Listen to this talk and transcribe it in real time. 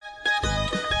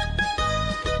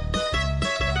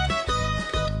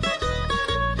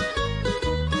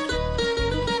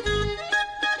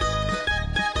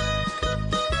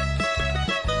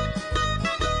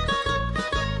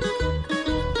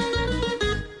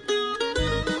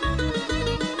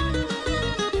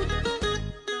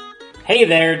Hey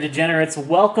there, degenerates.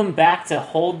 Welcome back to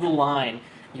Hold the Line,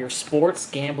 your sports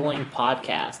gambling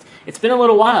podcast. It's been a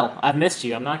little while. I've missed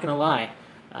you. I'm not going to lie.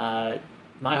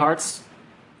 My heart's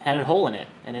had a hole in it,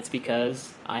 and it's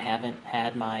because I haven't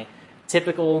had my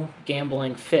typical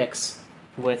gambling fix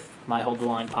with my Hold the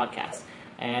Line podcast.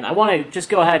 And I want to just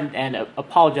go ahead and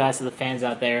apologize to the fans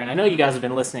out there. And I know you guys have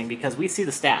been listening because we see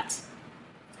the stats.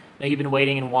 I know you've been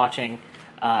waiting and watching.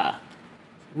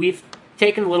 We've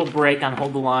taken a little break on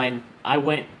Hold the Line. I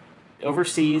went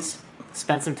overseas,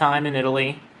 spent some time in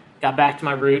Italy, got back to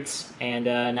my roots, and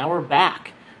now we're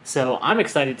back. So I'm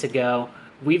excited to go.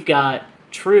 We've got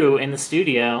True in the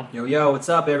studio. Yo, what's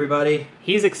up, everybody?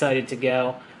 He's excited to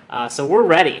go. So we're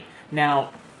ready.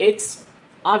 Now, it's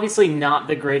obviously not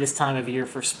the greatest time of year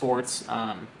for sports.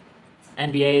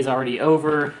 NBA is already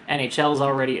over. NHL is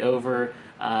already over.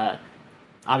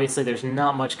 Obviously, there's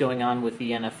not much going on with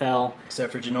the NFL.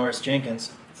 Except for Janoris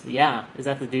Jenkins. Yeah, is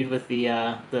that the dude with the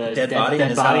dead body in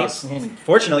his house? And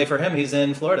fortunately for him, he's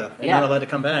in Florida. They're not allowed to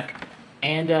come back.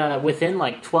 And within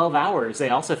like 12 hours, they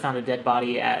also found a dead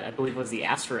body at, I believe it was the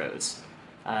Astros,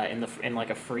 in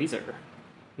like a freezer.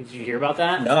 Did you hear about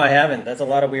that? No, I haven't. That's a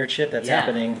lot of weird shit that's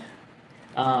happening.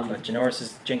 But Janoris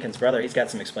is Jenkins' brother. He's got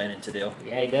some explaining to do.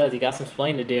 Yeah, he does. He got some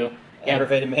explaining to do.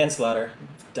 Aggravated manslaughter.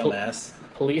 Dumbass.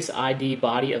 Police ID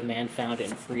body of man found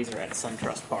in freezer at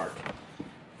SunTrust Park.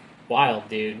 Wild,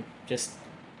 dude. Just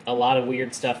a lot of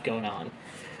weird stuff going on.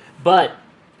 But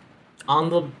on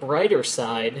the brighter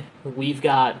side, we've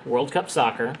got World Cup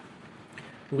soccer.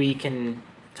 We can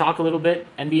talk a little bit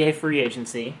NBA free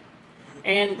agency.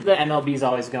 And the MLB is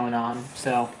always going on.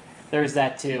 So there's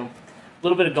that too. A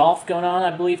little bit of golf going on,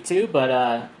 I believe, too.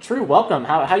 But, True, welcome.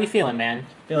 How you feeling, man?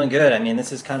 Feeling good. I mean,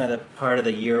 this is kind of the part of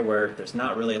the year where there's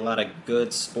not really a lot of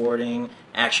good sporting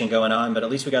action going on, but at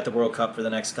least we got the World Cup for the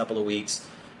next couple of weeks.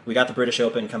 We got the British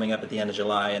Open coming up at the end of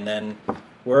July, and then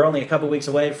we're only a couple weeks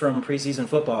away from preseason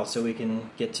football, so we can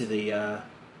get to the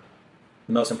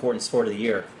most important sport of the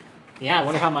year. Yeah, I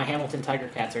wonder how my Hamilton Tiger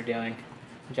Cats are doing,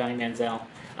 Johnny Manziel.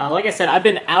 Like I said, I've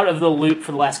been out of the loop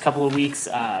for the last couple of weeks,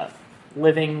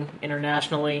 living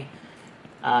internationally,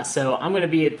 so I'm going to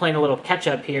be playing a little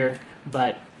catch-up here,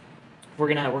 but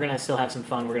we're gonna still have some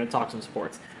fun. We're going to talk some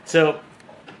sports. So,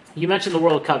 you mentioned the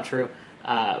World Cup, True.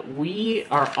 We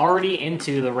are already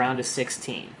into the round of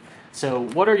 16. So,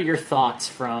 what are your thoughts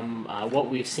from what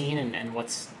we've seen and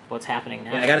what's happening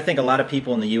now? Yeah, I got to think a lot of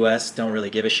people in the U.S. don't really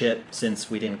give a shit since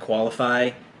we didn't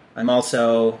qualify. I'm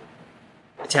also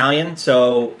Italian,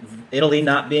 so Italy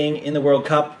not being in the World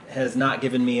Cup has not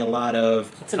given me a lot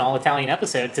of... It's an all-Italian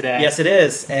episode today. Yes, it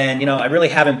is. And, I really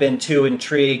haven't been too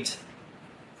intrigued.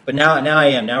 But now I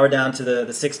am. Now we're down to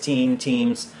the 16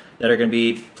 teams that are going to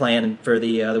be playing for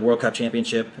the World Cup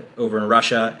Championship over in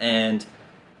Russia. And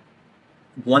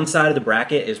one side of the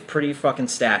bracket is pretty fucking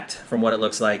stacked from what it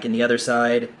looks like. And the other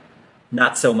side,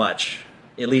 not so much.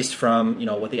 At least from,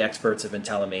 what the experts have been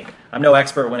telling me. I'm no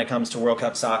expert when it comes to World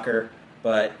Cup soccer,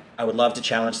 but I would love to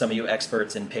challenge some of you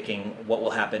experts in picking what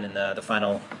will happen in the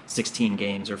final 16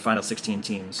 games or final 16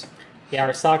 teams. Yeah,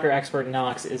 our soccer expert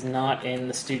Knox is not in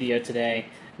the studio today.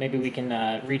 Maybe we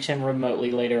can reach him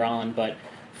remotely later on, but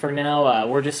for now,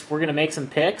 we're going to make some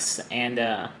picks,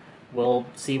 and we'll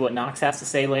see what Knox has to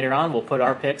say later on. We'll put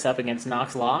our picks up against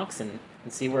Knox Locks and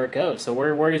see where it goes. So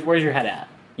where's your head at?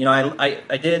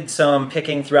 I did some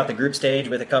picking throughout the group stage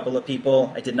with a couple of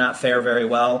people. I did not fare very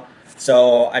well.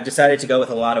 So I've decided to go with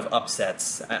a lot of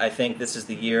upsets. I think this is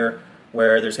the year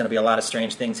where there's going to be a lot of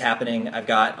strange things happening. I've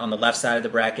got on the left side of the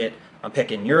bracket, I'm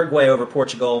picking Uruguay over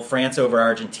Portugal, France over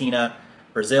Argentina,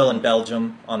 Brazil and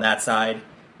Belgium on that side.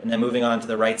 And then moving on to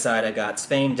the right side, I got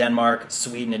Spain, Denmark,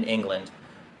 Sweden, and England.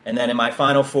 And then in my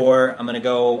final four, I'm going to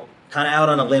go kind of out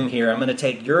on a limb here. I'm going to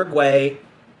take Uruguay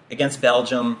against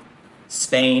Belgium,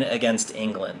 Spain against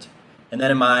England. And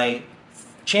then in my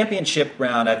championship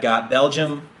round, I've got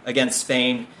Belgium against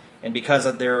Spain, and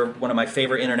because they're one of my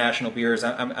favorite international beers,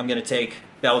 I'm going to take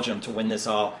Belgium to win this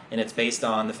all, and it's based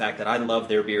on the fact that I love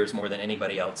their beers more than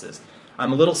anybody else's.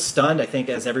 I'm a little stunned, I think,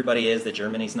 as everybody is, that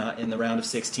Germany's not in the round of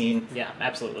 16. Yeah,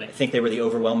 absolutely. I think they were the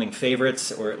overwhelming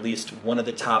favorites, or at least one of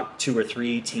the top 2 or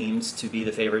 3 teams to be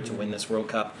the favorite to win this World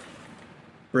Cup.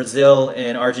 Brazil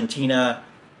and Argentina,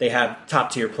 they have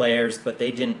top-tier players, but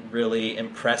they didn't really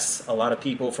impress a lot of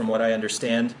people from what I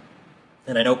understand.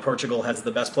 And I know Portugal has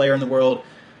the best player in the world,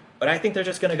 but I think they're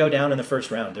just going to go down in the first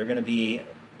round. They're going to be,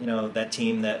 that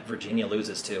team that Virginia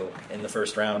loses to in the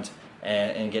first round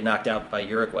and get knocked out by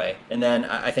Uruguay. And then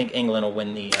I think England will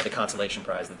win the consolation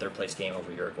prize, the third-place game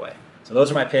over Uruguay. So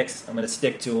those are my picks. I'm going to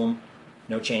stick to them.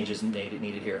 No changes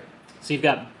needed here. So you've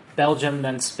got Belgium,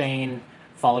 then Spain,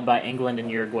 followed by England and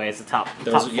Uruguay as the top.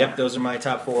 Those, top yep, four. those are my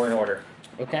top 4 in order.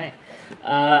 Okay.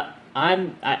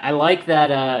 I like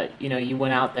that you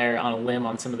went out there on a limb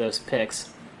on some of those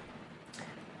picks.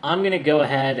 I'm gonna go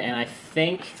ahead and I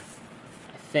think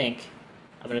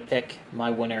I'm gonna pick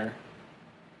my winner.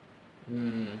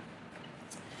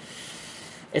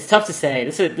 It's tough to say.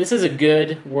 This is a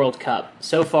good World Cup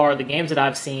so far. The games that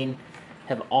I've seen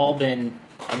have all been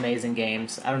amazing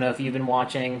games. I don't know if you've been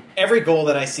watching. Every goal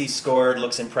that I see scored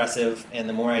looks impressive, and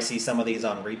the more I see some of these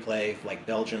on replay, like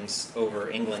Belgium's over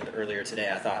England earlier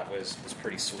today, I thought was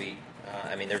pretty sweet.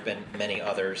 I mean, there have been many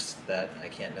others that I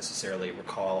can't necessarily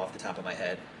recall off the top of my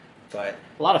head, but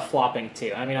A lot of flopping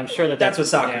too. I mean, I'm sure that's what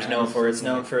soccer's known for. It's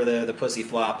known for the pussy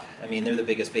flop. I mean, they're the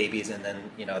biggest babies, and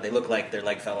then they look like their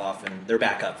leg fell off, and they're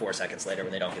back up 4 seconds later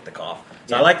when they don't get the call.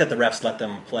 So I like that the refs let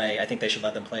them play. I think they should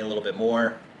let them play a little bit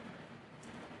more.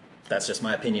 That's just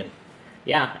my opinion.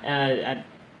 Yeah,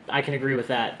 I can agree with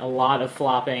that. A lot of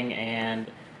flopping, and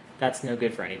that's no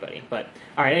good for anybody. But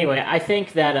all right, anyway, I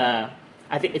think it's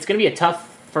going to be a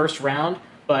tough first round.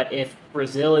 But if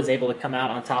Brazil is able to come out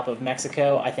on top of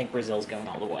Mexico, I think Brazil's going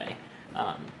all the way.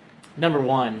 Number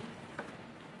one,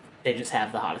 they just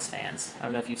have the hottest fans. I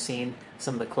don't know if you've seen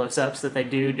some of the close-ups that they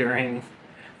do during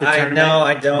the tournament. No,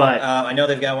 I don't. But I know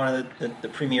they've got one of the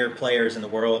premier players in the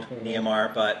world,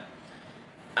 Neymar, but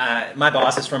my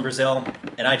boss is from Brazil,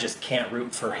 and I just can't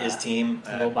root for his team.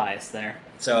 a little biased there.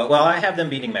 So, well, I have them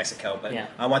beating Mexico, but Yeah.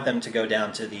 I want them to go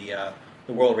down to the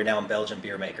world-renowned Belgian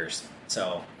beer makers.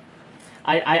 So,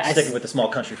 sticking with the small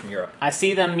country from Europe. I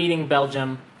see them meeting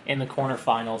Belgium in the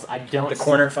quarterfinals. I don't The see-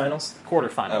 quarterfinals?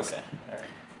 quarterfinals. Okay. All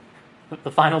right. The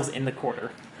finals in the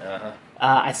quarter. Uh-huh.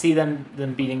 I see them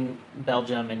beating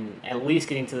Belgium and at least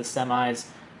getting to the semis.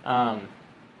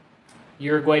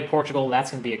 Uruguay, Portugal,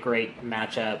 that's going to be a great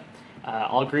matchup.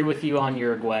 I'll agree with you on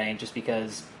Uruguay just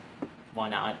because why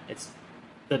not? It's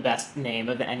the best name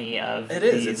of any of It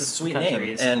is. these It's a sweet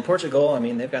countries. name. And Portugal, I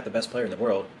mean, they've got the best player in the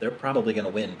world. They're probably going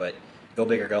to win, but go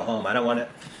big or go home. I don't want to.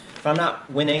 If I'm not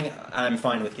winning, I'm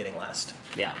fine with getting last.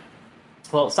 Yeah.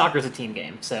 Well, soccer's a team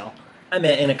game, so I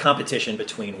mean, in a competition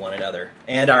between one another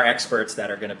and our experts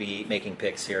that are going to be making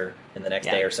picks here in the next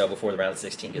Yeah. day or so before the round of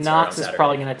 16 gets started on Knox is Saturday.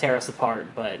 probably going to tear us apart,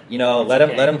 but it's let him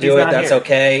okay. let him He's do it. not That's here.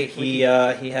 okay. He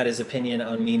had his opinion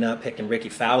on me not picking Ricky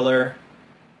Fowler,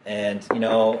 and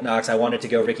Knox, I wanted to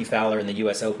go Ricky Fowler in the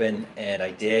U.S. Open, and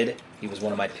I did. He was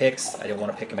one of my picks. I didn't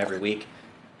want to pick him every week.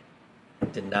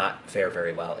 Did not fare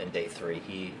very well in day 3.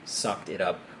 He sucked it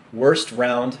up. Worst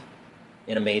round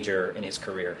in a major in his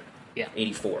career. Yeah.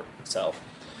 84. So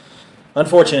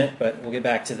unfortunate, but we'll get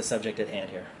back to the subject at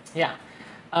hand here. Yeah.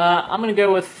 I'm going to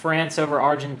go with France over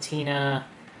Argentina.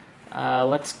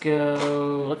 Let's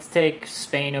take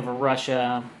Spain over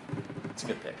Russia. It's a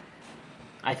good pick.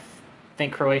 I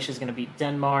think Croatia is going to beat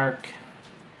Denmark.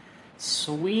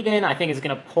 Sweden, I think, is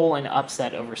going to pull an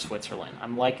upset over Switzerland.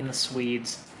 I'm liking the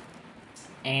Swedes.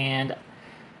 And,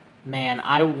 man,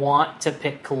 I want to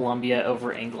pick Colombia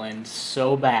over England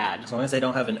so bad. As long as they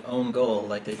don't have an own goal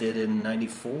like they did in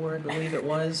 '94, I believe it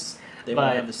was, they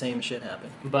won't have the same shit happen.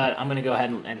 But I'm going to go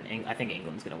ahead and I think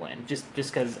England's going to win. Just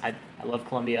because I love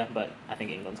Colombia, but I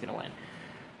think England's going to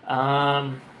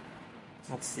win.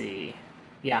 Let's see.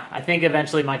 Yeah, I think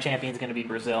eventually my champion's going to be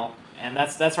Brazil. And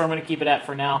that's where I'm going to keep it at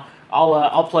for now.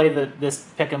 I'll play this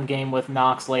pick'em game with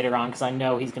Knox later on because I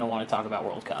know he's going to want to talk about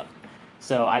World Cup.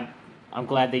 So I'm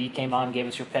glad that you came on and gave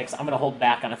us your picks. I'm going to hold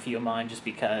back on a few of mine just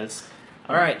because.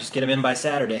 All right, just get him in by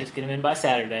Saturday. Just get him in by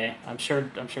Saturday. I'm sure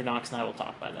Knox and I will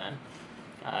talk by then.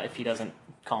 If he doesn't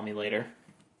call me later,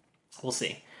 we'll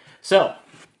see. So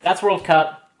that's World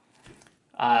Cup.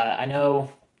 I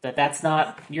know that's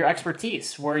not your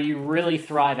expertise. Where you really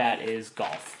thrive at is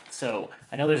golf. So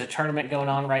I know there's a tournament going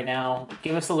on right now.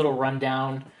 Give us a little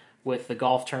rundown with the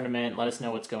golf tournament. Let us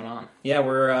know what's going on. Yeah,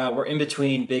 we're in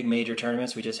between big major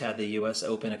tournaments. We just had the U.S.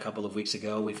 Open a couple of weeks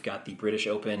ago. We've got the British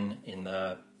Open in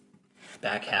the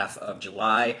back half of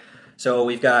July. So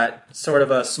we've got sort of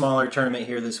a smaller tournament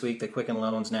here this week, the Quicken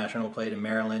Loans National played in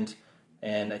Maryland.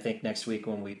 And I think next week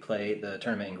when we play the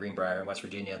tournament in Greenbrier, West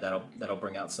Virginia, that'll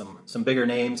bring out some bigger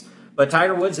names. But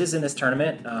Tiger Woods is in this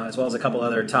tournament, as well as a couple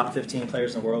other top 15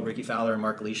 players in the world, Ricky Fowler and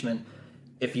Mark Leishman.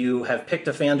 If you have picked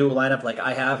a FanDuel lineup like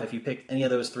I have, if you picked any of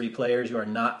those 3 players, you are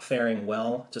not faring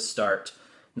well to start.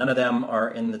 None of them are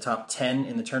in the top 10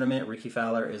 in the tournament. Ricky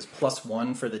Fowler is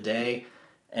 +1 for the day,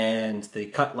 and the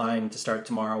cut line to start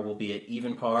tomorrow will be at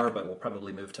even par, but we'll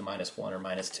probably move to -1 or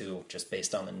 -2 just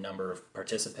based on the number of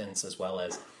participants as well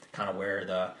as kind of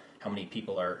how many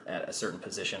people are at a certain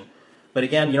position. But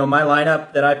again, my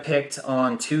lineup that I picked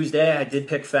on Tuesday, I did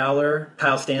pick Fowler,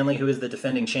 Kyle Stanley, who is the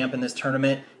defending champ in this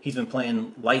tournament. He's been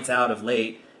playing lights out of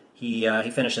late. He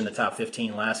finished in the top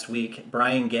 15 last week.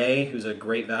 Brian Gay, who's a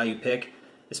great value pick,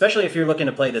 especially if you're looking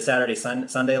to play the Saturday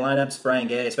Sunday lineups. Brian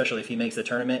Gay, especially if he makes the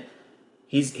tournament,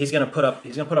 he's going to put up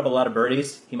a lot of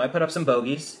birdies. He might put up some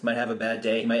bogeys. He might have a bad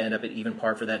day. He might end up at even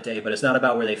par for that day. But it's not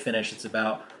about where they finish. It's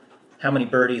about how many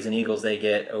birdies and eagles they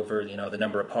get over the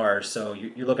number of pars. So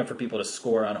you're looking for people to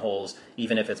score on holes,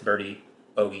 even if it's birdie,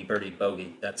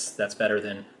 bogey. That's better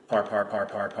than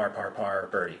par,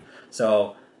 birdie.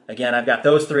 So again, I've got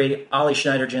those three. Ollie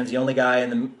Schneiderjan's the only guy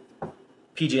in the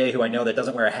PGA who I know that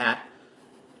doesn't wear a hat.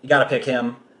 You got to pick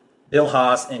him. Bill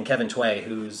Haas and Kevin Tway,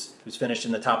 who's finished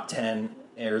in the top 10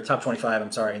 or top 25.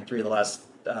 I'm sorry, in 3 of the last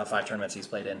 5 tournaments he's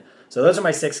played in. So those are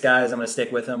my 6 guys. I'm going to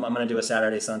stick with them. I'm going to do a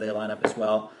Saturday Sunday lineup as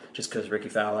well, just because Ricky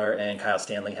Fowler and Kyle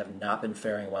Stanley have not been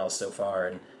faring well so far,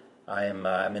 and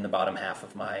I'm in the bottom half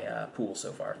of my pool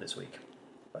so far this week.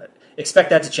 But expect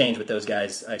that to change with those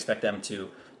guys. I expect them to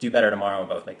do better tomorrow and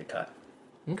both make the cut.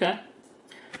 Okay.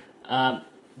 Not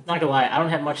gonna lie, I don't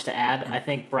have much to add. I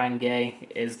think Brian Gay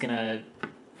is gonna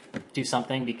do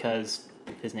something because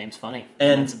his name's funny.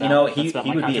 And he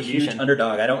would be a huge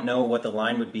underdog. I don't know what the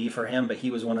line would be for him, but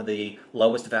he was one of the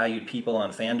lowest valued people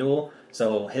on FanDuel.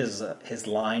 So his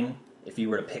line, if you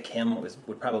were to pick him,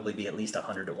 would probably be at least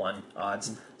 100-1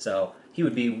 odds. So he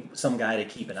would be some guy to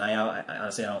keep an eye out.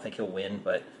 Honestly, I don't think he'll win,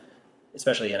 but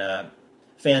especially in a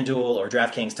FanDuel or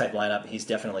DraftKings type lineup, he's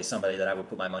definitely somebody that I would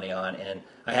put my money on. And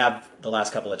I have the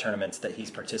last couple of tournaments that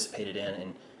he's participated in,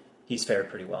 and he's fared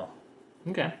pretty well.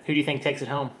 Okay. Who do you think takes it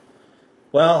home?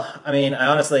 Well,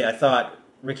 I thought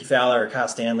Ricky Fowler or Kyle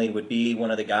Stanley would be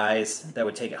one of the guys that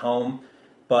would take it home.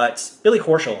 But Billy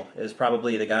Horschel is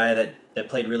probably the guy that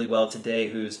played really well today,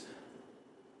 who's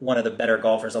one of the better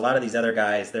golfers. A lot of these other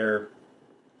guys,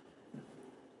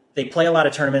 they play a lot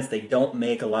of tournaments. They don't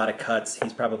make a lot of cuts.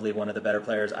 He's probably one of the better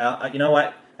players. You know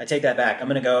what? I take that back. I'm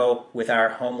going to go with our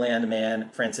homeland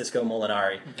man, Francisco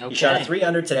Molinari. Okay. He shot a 3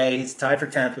 under today. He's tied for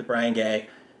 10th with Brian Gay.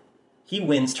 He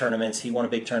wins tournaments. He won a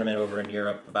big tournament over in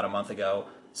Europe about a month ago.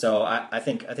 So I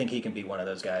think he can be one of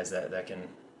those guys that can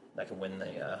win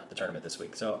the tournament this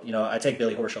week. So I take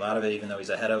Billy Horschel out of it, even though he's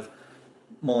ahead of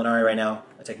Molinari right now.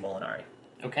 I take Molinari.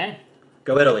 Okay.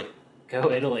 Go Italy.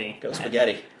 Go Italy. Go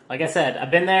spaghetti. Like I said,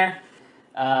 I've been there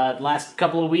the last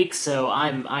couple of weeks, so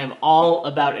I'm all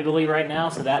about Italy right now.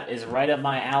 So that is right up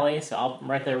my alley. So I'm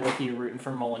right there with you, rooting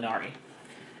for Molinari.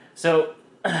 So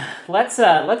let's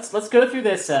go through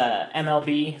this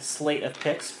MLB slate of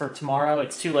picks for tomorrow.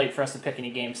 It's too late for us to pick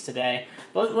any games today,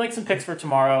 but let's make some picks for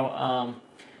tomorrow,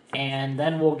 and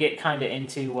then we'll get kind of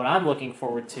into what I'm looking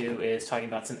forward to is talking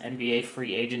about some NBA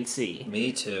free agency.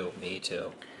 Me too.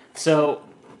 So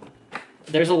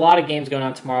there's a lot of games going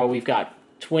on tomorrow. We've got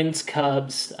Twins,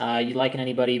 Cubs. You liking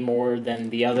anybody more than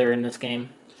the other in this game?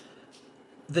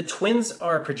 The Twins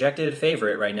are a projected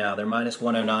favorite right now. They're minus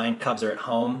 109. Cubs are at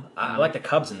home. I like the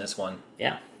Cubs in this one.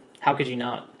 Yeah. How could you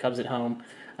not? Cubs at home.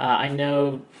 I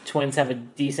know Twins have a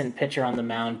decent pitcher on the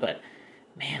mound, but,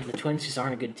 man, the Twins just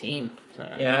aren't a good team. So.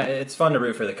 Yeah, it's fun to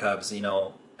root for the Cubs,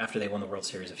 after they won the World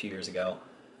Series a few years ago.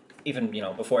 Even,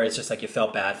 before, it's just like you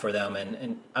felt bad for them.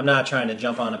 And I'm not trying to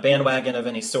jump on a bandwagon of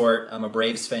any sort. I'm a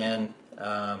Braves fan,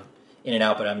 in and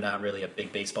out, but I'm not really a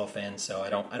big baseball fan, so I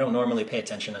don't normally pay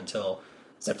attention until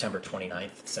September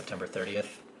 29th, September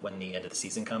 30th, when the end of the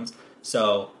season comes.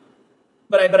 So,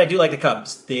 but I do like the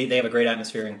Cubs. They have a great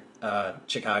atmosphere in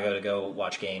Chicago to go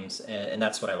watch games, and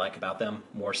that's what I like about them,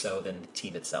 more so than the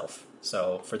team itself.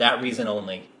 So for that reason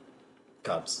only,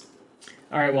 Cubs.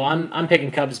 All right, well, I'm picking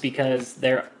Cubs because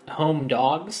they're home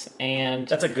dogs, and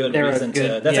that's a good reason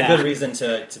a good reason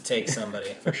to take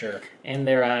somebody for sure. And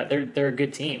they're a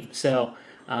good team, so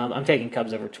I'm taking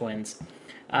Cubs over Twins.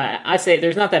 I say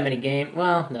there's not that many games.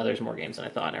 Well, no, there's more games than I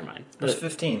thought. Never mind. There's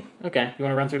 15. Okay, you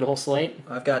want to run through the whole slate?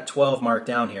 I've got 12 marked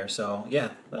down here, so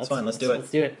yeah, that's fine. Let's do it.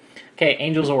 Let's do it. Okay,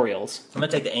 Angels, Orioles. I'm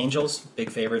going to take the Angels, big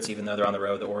favorites, even though they're on the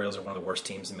road. The Orioles are one of the worst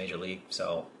teams in Major League,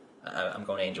 so I'm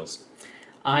going Angels.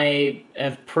 I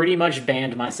have pretty much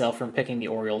banned myself from picking the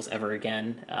Orioles ever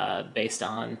again based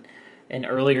on an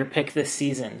earlier pick this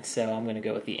season, so I'm going to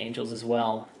go with the Angels as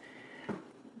well.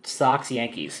 Sox,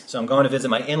 Yankees. So I'm going to visit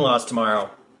my in-laws tomorrow.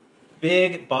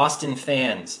 Big Boston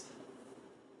fans.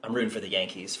 I'm rooting for the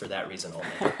Yankees for that reason only.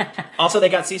 Also, they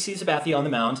got CC Sabathia on the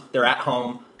mound. They're at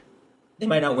home. They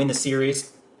might not win the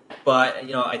series, but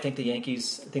I think the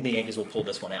Yankees will pull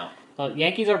this one out. Well,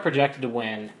 Yankees are projected to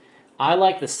win. I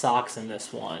like the Sox in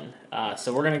this one,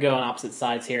 so we're going to go on opposite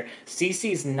sides here.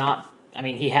 CC's not. I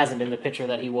mean, he hasn't been the pitcher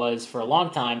that he was for a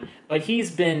long time, but he's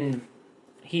been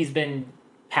he's been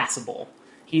passable.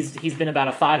 He's been about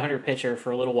a 500 pitcher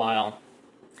for a little while.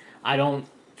 I don't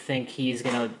think he's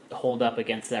going to hold up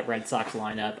against that Red Sox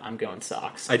lineup. I'm going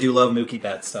Sox. I do love Mookie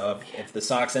Betts, so if the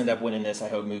Sox end up winning this, I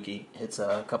hope Mookie hits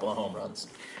a couple of home runs.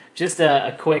 Just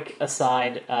a quick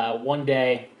aside. One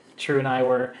day, True and I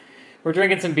were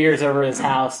drinking some beers over at his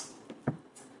house,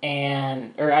 we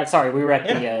were at your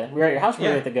house. We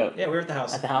were at the Goat. Yeah, we were at the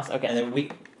house. At the house, okay. And then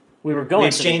we were going. We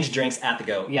exchanged drinks at the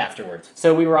Goat afterwards.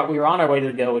 So we were on our way to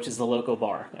the Goat, which is the local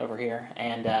bar over here,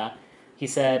 and he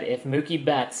said if Mookie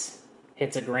Betts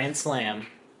hits a grand slam,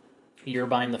 you're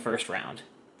buying the first round.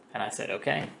 And I said,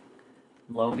 okay.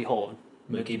 Lo and behold,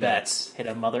 Mookie Betts hit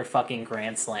a motherfucking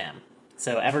grand slam.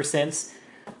 So ever since,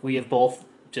 we have both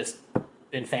just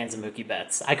been fans of Mookie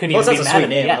Betts. I couldn't even be mad at him. That's a sweet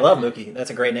name. Yeah. I love Mookie.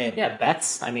 That's a great name. Yeah,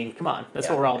 Betts. I mean, come on. That's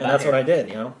what we're all about. And that's what I did,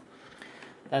 you know.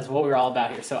 That's what we're all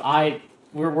about here. So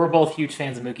we're both huge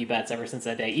fans of Mookie Betts ever since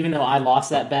that day. Even though I lost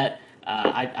that bet,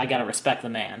 I got to respect the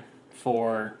man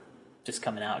for just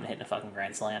coming out and hitting a fucking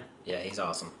grand slam. Yeah, he's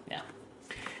awesome. Yeah.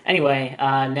 Anyway,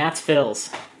 Nats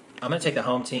Phils. I'm going to take the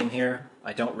home team here.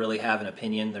 I don't really have an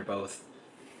opinion. They're both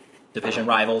division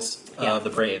rivals of the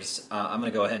Braves. I'm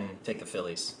going to go ahead and take the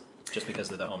Phillies just because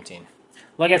they're the home team.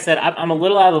 Like I said, I'm a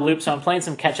little out of the loop, so I'm playing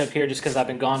some catch-up here just because I've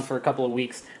been gone for a couple of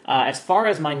weeks. As far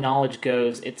as my knowledge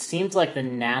goes, it seems like the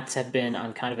Nats have been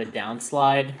on kind of a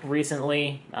downslide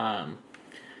recently.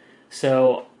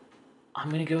 So I'm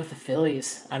going to go with the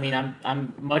Phillies. I mean,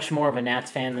 I'm much more of a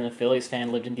Nats fan than a Phillies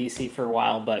fan. Lived in D.C. for a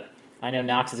while, but I know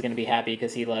Knox is going to be happy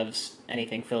because he loves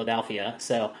anything Philadelphia.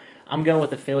 So I'm going with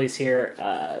the Phillies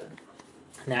here.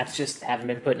 Nats just haven't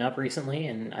been putting up recently,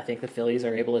 and I think the Phillies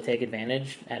are able to take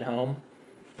advantage at home.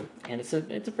 And it's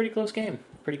a pretty close game,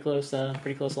 pretty close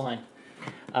line.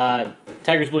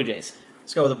 Tigers Blue Jays.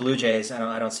 Let's go with the Blue Jays.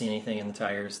 I don't see anything in the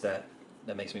Tigers that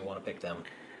makes me want to pick them.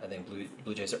 I think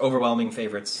Blue Jays are overwhelming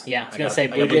favorites. Yeah, I was going to say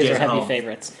Blue Jays are heavy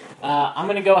favorites. I'm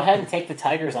going to go ahead and take the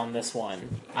Tigers on this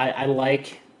one. I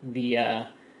like the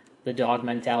dog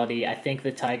mentality. I think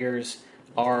the Tigers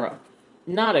are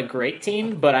not a great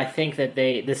team, but I think that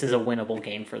this is a winnable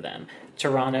game for them.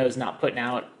 Toronto's not putting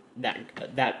out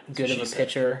that good of a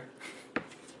pitcher.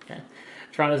 Okay.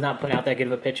 Toronto's not putting out that good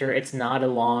of a pitcher. It's not a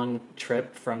long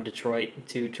trip from Detroit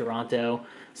to Toronto.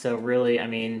 So really, I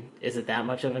mean, is it that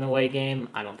much of an away game?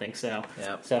 I don't think so.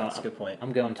 Yeah, so that's a good point.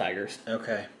 I'm going Tigers.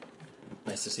 Okay.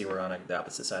 Nice to see we're on the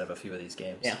opposite side of a few of these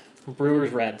games. Yeah.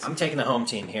 Brewers, Reds. I'm taking the home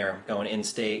team here. I'm going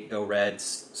in-state, go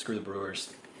Reds, screw the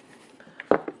Brewers.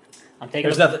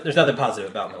 There's nothing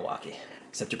positive about Milwaukee,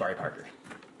 except Jabari Parker.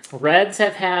 Reds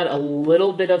have had a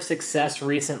little bit of success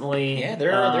recently. Yeah,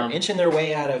 they're inching their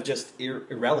way out of just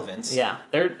irrelevance. Yeah,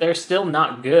 they're still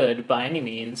not good by any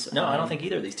means. No, I don't think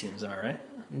either of these teams are, right?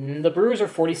 The Brewers are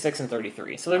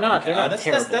 46-33, so they're not terrible.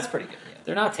 That's pretty good. Yeah.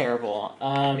 They're not terrible.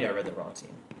 Maybe I read the wrong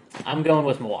team. I'm going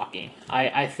with Milwaukee.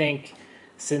 I think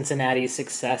Cincinnati's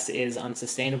success is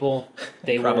unsustainable.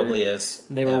 They probably is.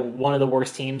 They were one of the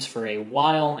worst teams for a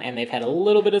while, and they've had a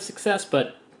little bit of success,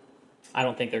 but I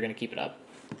don't think they're going to keep it up.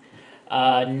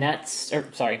 Mets,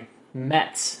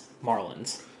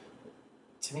 Marlins.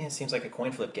 To me, it seems like a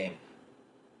coin flip game.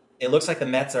 It looks like the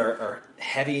Mets are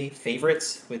heavy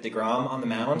favorites with DeGrom on the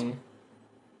mound. Mm-hmm.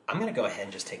 I'm going to go ahead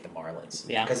and just take the Marlins.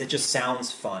 Yeah. Because it just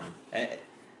sounds fun.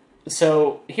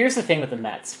 So here's the thing with the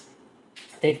Mets.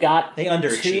 They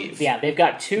underachieve. They've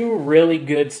got two really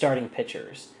good starting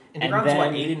pitchers. And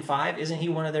DeGrom's 8-5? Isn't he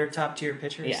one of their top tier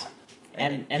pitchers? Yeah.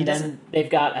 And then they've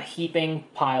got a heaping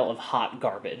pile of hot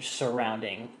garbage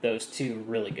surrounding those two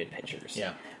really good pitchers.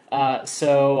 Yeah.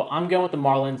 So I'm going with the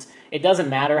Marlins. It doesn't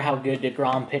matter how good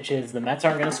DeGrom pitches. The Mets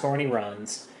aren't going to score any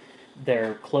runs.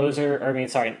 Their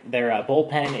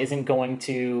bullpen isn't going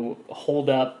to hold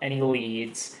up any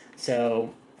leads.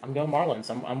 So I'm going Marlins.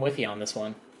 I'm with you on this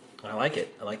one. I like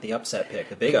it. I like the upset pick,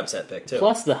 the big upset pick too.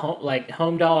 Plus the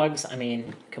home dogs. I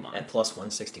mean, come on. At plus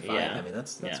 165. Yeah. I mean,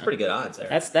 that's pretty good odds there.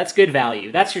 That's good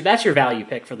value. That's your value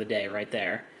pick for the day right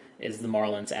there. Is the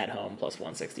Marlins at home plus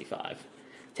 165.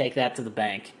 Take that to the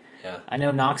bank. Yeah. I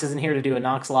know Knox isn't here to do a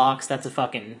Knox locks. That's a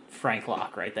fucking Frank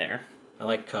lock right there. I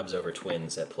like Cubs over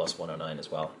Twins at plus 109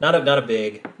 as well. Not a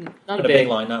big big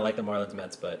line, not like the Marlins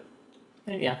Mets, but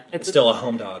yeah, it's still a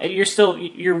home dog.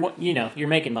 You're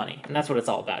making money, and that's what it's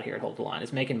all about here at Hold the Line,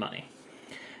 is making money.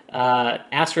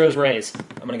 Astros Rays.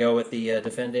 I'm going to go with the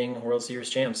defending World Series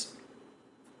champs.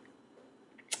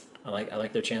 I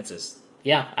like their chances.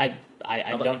 Yeah, I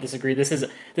don't disagree. This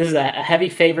is a heavy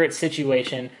favorite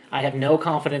situation. I have no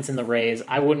confidence in the Rays.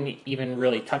 I wouldn't even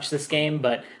really touch this game,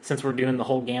 but since we're doing the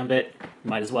whole gambit,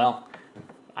 might as well.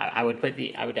 I would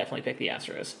definitely pick the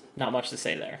Astros. Not much to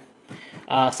say there.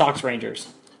 Sox Rangers.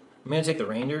 I'm going to take the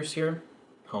Rangers here.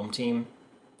 Home team,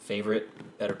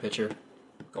 favorite, better pitcher.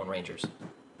 Going Rangers.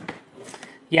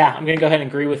 Yeah, I'm going to go ahead and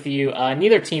agree with you.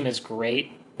 Neither team is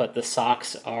great, but the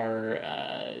Sox are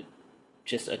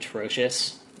just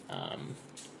atrocious.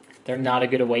 They're not a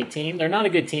good away team. They're not a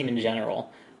good team in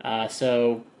general.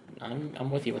 So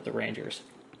I'm with you with the Rangers.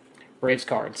 Braves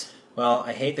Cards. Well,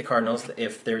 I hate the Cardinals.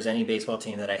 If there's any baseball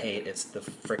team that I hate, it's the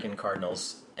frickin'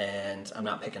 Cardinals. And I'm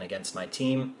not picking against my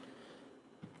team.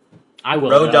 I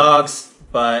will. Road Dogs,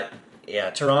 but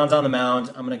yeah, Tehran's on the mound.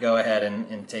 I'm going to go ahead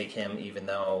and take him, even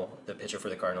though the pitcher for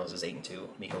the Cardinals is 8-2,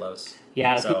 Mikolas.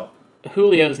 Yeah, so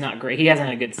Julio's not great. He hasn't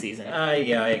had a good season.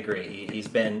 Yeah, I agree. He's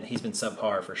been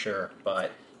subpar for sure,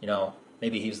 but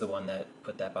maybe he's the one that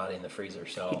put that body in the freezer.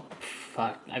 So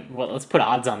fuck. Well, let's put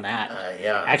odds on that.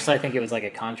 Yeah. Actually, I think it was like a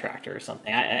contractor or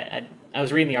something. I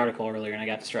was reading the article earlier and I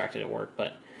got distracted at work,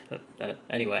 but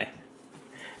anyway.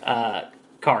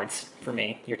 Cards for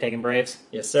me. You're taking Braves?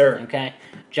 Yes, sir. Okay.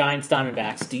 Giants,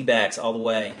 Diamondbacks. D-backs all the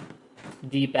way.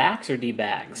 D-backs or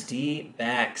D-bags?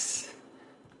 D-backs.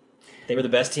 They were the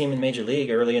best team in Major League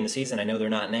early in the season. I know they're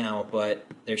not now, but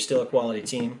they're still a quality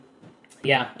team.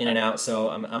 Yeah. In and out,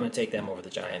 so I'm going to take them over the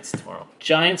Giants tomorrow.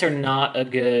 Giants are not a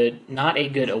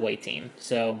good away team,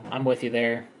 so I'm with you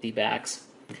there, D-backs.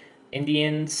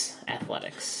 Indians,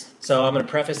 Athletics. So I'm going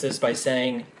to preface this by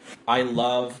saying I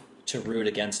love to root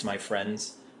against my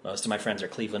friends. Most of my friends are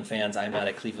Cleveland fans. I'm not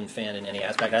a Cleveland fan in any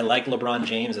aspect. I like LeBron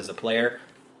James as a player,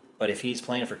 but if he's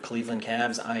playing for Cleveland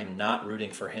Cavs, I am not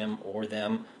rooting for him or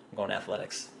them. I'm going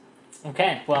Athletics.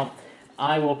 Okay, well,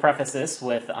 I will preface this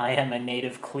with I am a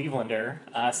native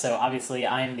Clevelander, so obviously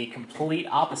I am the complete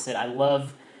opposite. I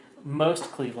love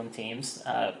most Cleveland teams.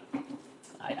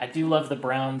 I do love the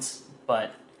Browns,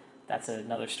 but that's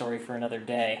another story for another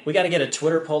day. We got to get a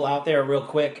Twitter poll out there real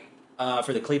quick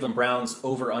for the Cleveland Browns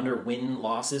over-under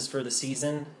win-losses for the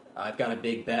season. I've got a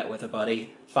big bet with a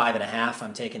buddy, 5.5.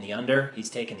 I'm taking the under. He's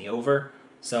taking the over.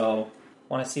 So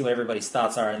want to see what everybody's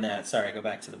thoughts are on that. Sorry, go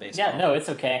back to the baseball. Yeah, no, it's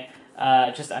okay.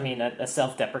 A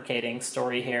self-deprecating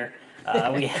story here.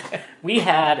 We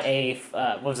had a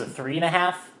what was it,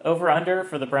 3.5 over under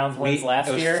for the Browns wins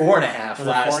last year. It was 4.5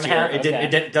 last year.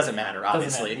 Okay. It doesn't matter,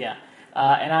 obviously. Doesn't matter, yeah.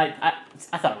 And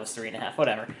I thought it was 3.5.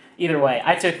 Whatever. Either way,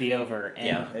 I took the over.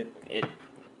 And it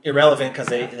irrelevant because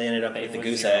they ended up with the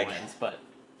goose egg. Wins, but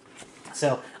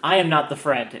so I am not the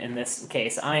friend in this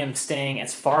case. I am staying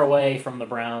as far away from the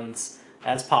Browns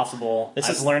as possible.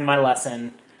 I've learned my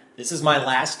lesson. This is my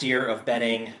last year of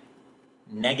betting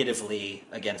negatively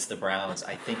against the Browns.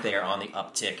 I think they are on the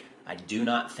uptick. I do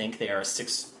not think they are a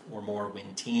 6 or more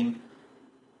win team.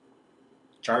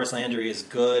 Jarvis Landry is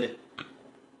good.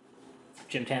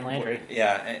 Jim Tan Landry.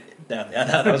 Yeah,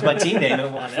 that was my team name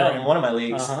in one of my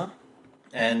leagues. Uh-huh.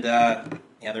 And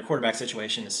their quarterback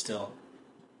situation is still,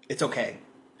 it's okay.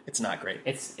 It's not great.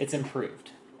 It's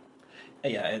improved.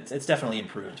 Yeah, it's definitely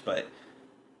improved, but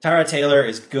Tyrod Taylor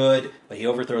is good, but he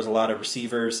overthrows a lot of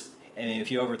receivers. And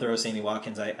if you overthrow Sammy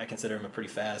Watkins, I consider him a pretty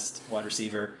fast wide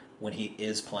receiver when he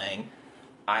is playing.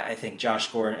 I think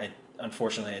Josh Gordon,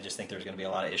 unfortunately, I just think there's going to be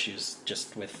a lot of issues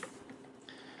just with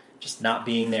not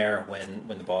being there when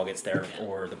the ball gets there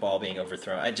or the ball being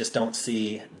overthrown. I just don't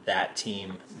see that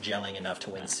team gelling enough to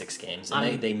win 6 games.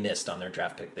 And they missed on their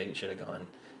draft pick. They should have gone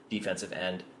defensive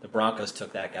end. The Broncos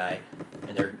took that guy.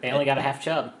 And they only got a half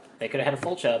Chubb. They could have had a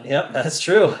full Chubb. Yep, that's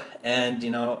true. And,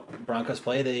 Broncos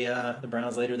play the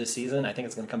Browns later this season. I think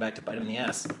it's going to come back to bite them in the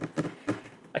ass.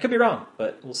 I could be wrong,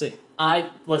 but we'll see.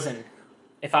 Listen,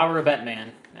 if I were a bet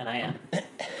man, and I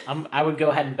am, I would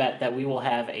go ahead and bet that we will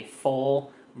have a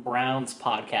full Browns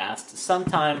podcast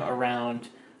sometime around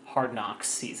Hard Knocks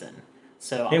season.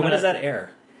 So hey, when does that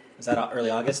air? Is that early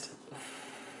August?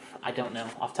 I don't know.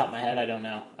 Off the top of my head, I don't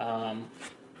know. I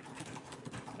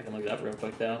can look it up real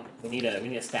quick though. We need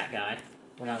a stat guy.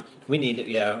 We need it.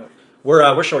 Yeah,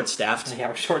 we're short staffed. Yeah,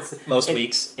 we're short. Most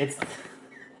weeks.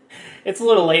 It's a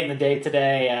little late in the day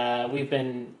today. I've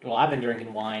been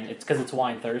drinking wine. It's because it's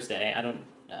Wine Thursday. I don't.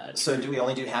 So do we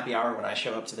only do happy hour when I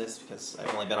show up to this? Because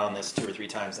I've only been on this 2 or 3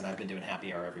 times, and I've been doing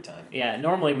happy hour every time. Yeah,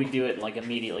 normally we do it like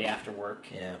immediately after work.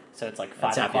 Yeah. So it's like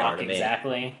 5 o'clock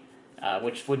exactly,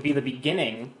 which would be the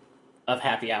beginning of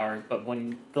happy hour. But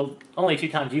when the only 2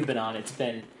 times you've been on, it's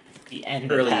been the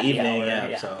end early of happy evening. hour.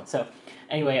 Yeah. So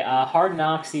anyway, Hard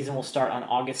Knocks season will start on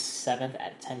August 7th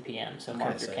at 10 p.m. So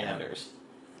mark your calendars.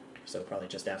 Yeah. So probably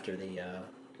just after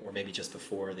or maybe just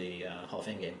before the Hall of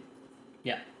Fame game.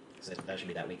 Yeah. That should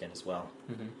be that weekend as well.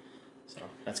 Mm-hmm. So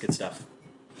that's good stuff.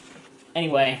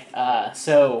 Anyway,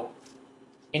 so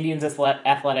Indians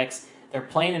Athletics, they're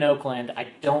playing in Oakland. I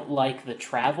don't like the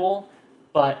travel,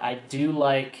 but I do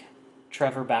like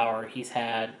Trevor Bauer. He's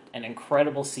had an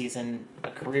incredible season,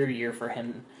 a career year for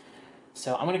him.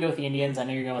 So I'm going to go with the Indians. I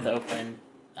know you're going with Oakland.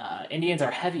 Indians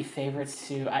are heavy favorites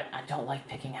too. I don't like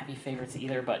picking heavy favorites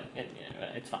either, but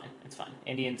it's fine. It's fine.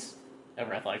 Indians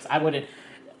over Athletics. I wouldn't.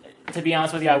 To be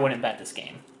honest with you, I wouldn't bet this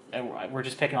game. We're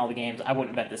just picking all the games. I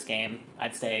wouldn't bet this game.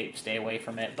 I'd stay away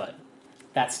from it. But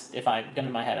that's if I gun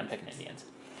in my head, I'm picking Indians.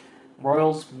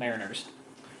 Royals, Mariners.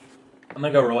 I'm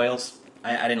going to go Royals.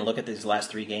 I didn't look at these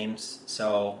last 3 games,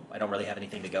 so I don't really have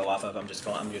anything to go off of. I'm just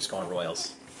going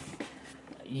Royals.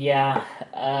 Yeah.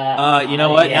 You know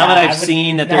what? Now that I've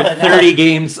seen that there are 30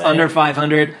 games under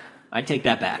 500, I take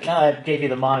that back. Now I gave you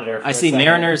the monitor. I see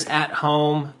Mariners at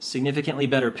home, significantly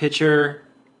better pitcher,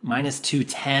 minus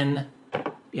 210.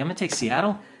 Yeah, I'm going to take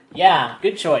Seattle. Yeah,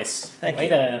 good choice. Thank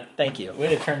you. Way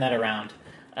to turn that around.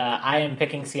 I am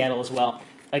picking Seattle as well.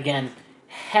 Again,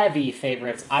 heavy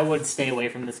favorites. I would stay away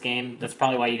from this game. That's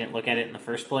probably why you didn't look at it in the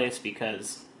first place,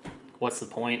 because what's the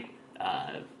point?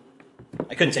 I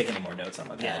couldn't take any more notes on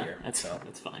my pad here. That's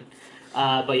fine.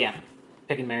 But yeah,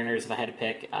 picking Mariners if I had to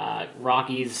pick.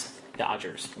 Rockies,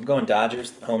 Dodgers. I'm going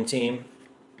Dodgers, home team.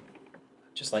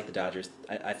 Just like the Dodgers.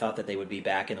 I thought that they would be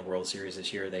back in the World Series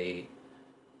this year. They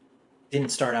didn't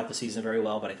start out the season very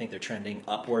well, but I think they're trending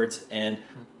upwards, and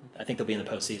I think they'll be in the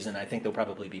postseason. I think they'll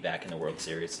probably be back in the World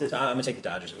Series. So I'm going to take the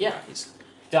Dodgers over the Rockies.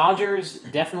 Dodgers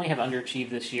definitely have underachieved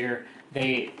this year.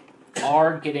 They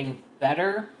are getting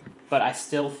better, but I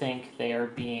still think they are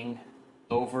being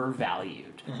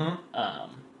overvalued.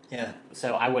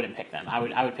 So I wouldn't pick them.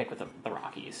 I would pick with the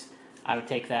Rockies. I would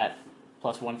take that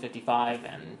plus 155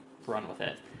 and run with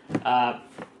it.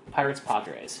 Pirates,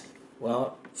 Padres.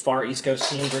 Well, far East Coast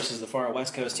team versus the far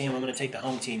West Coast team. I'm going to take the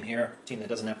home team here, team that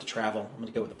doesn't have to travel. I'm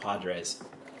going to go with the Padres.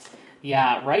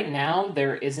 Yeah, right now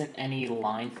there isn't any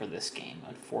line for this game,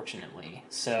 unfortunately.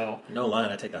 So no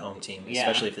line. I take the home team,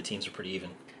 especially if the teams are pretty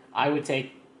even. I would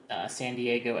take San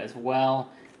Diego as well.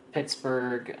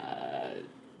 Pittsburgh,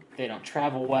 they don't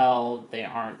travel well. They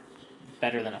aren't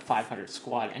better than a 500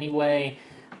 squad anyway.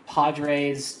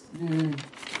 Padres,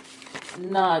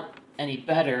 not any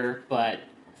better, but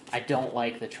I don't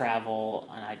like the travel,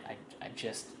 and I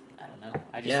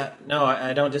don't know.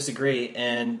 I don't disagree,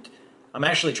 and I'm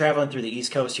actually traveling through the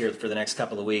East Coast here for the next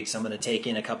couple of weeks. I'm going to take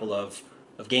in a couple of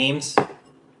games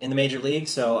in the Major League,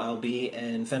 so I'll be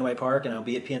in Fenway Park, and I'll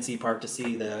be at PNC Park to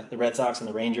see the Red Sox and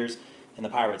the Rangers and the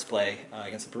Pirates play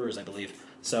against the Brewers, I believe.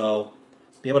 So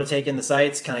be able to take in the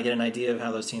sights, kind of get an idea of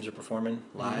how those teams are performing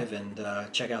live, and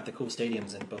check out the cool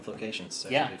stadiums in both locations. So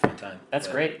it'll be a fun time. That's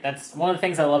great. That's one of the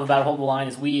things I love about Hold the Line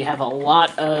is we have a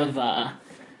lot of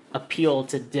appeal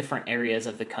to different areas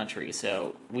of the country.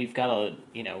 So we've got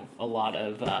a lot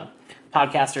of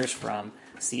podcasters from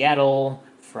Seattle,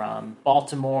 from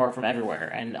Baltimore, from everywhere,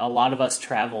 and a lot of us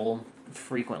travel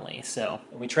frequently. So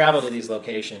we travel to these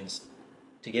locations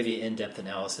to give you in-depth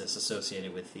analysis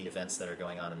associated with the events that are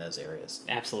going on in those areas.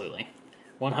 Absolutely.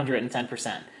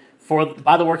 110%.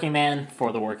 By the working man,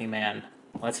 for the working man.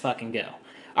 Let's fucking go.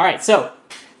 All right, so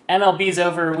MLB's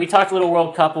over. We talked a little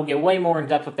World Cup. We'll get way more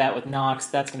in-depth with that with Knox.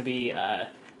 That's going to be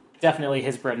definitely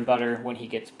his bread and butter when he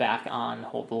gets back on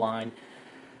Hold the Line.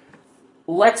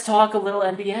 Let's talk a little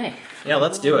NBA. Yeah,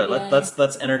 let's do it.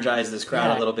 Let's energize this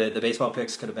crowd a little bit. The baseball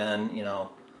picks could have been,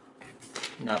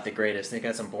 not the greatest. They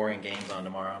got some boring games on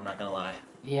tomorrow, I'm not going to lie.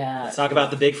 Yeah. Let's talk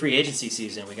about the big free agency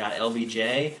season. We got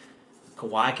LBJ.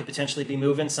 Kawhi could potentially be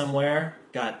moving somewhere.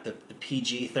 Got the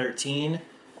PG-13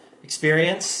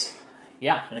 experience.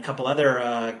 Yeah. And a couple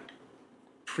other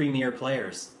premier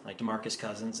players like DeMarcus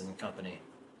Cousins and company.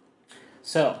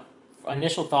 So,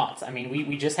 initial thoughts. I mean,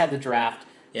 we just had the draft.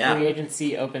 Yeah. Free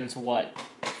agency opens what?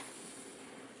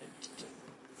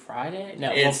 Friday?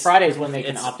 No, Friday is when they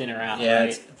can opt in or out. Yeah,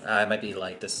 right? It might be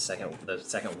like the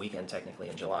second weekend technically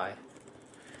in July.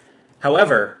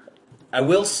 However, I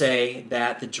will say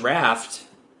that the draft,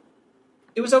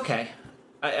 it was okay.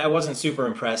 I wasn't super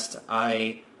impressed.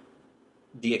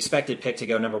 The expected pick to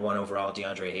go number 1 overall,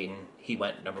 DeAndre Ayton, he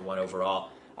went number 1 overall.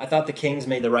 I thought the Kings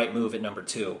made the right move at number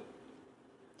 2.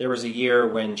 There was a year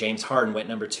when James Harden went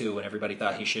number 2 and everybody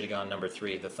thought he should have gone number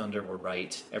 3. The Thunder were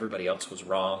right. Everybody else was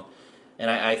wrong. And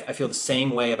I feel the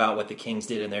same way about what the Kings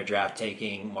did in their draft,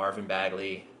 taking Marvin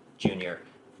Bagley Jr.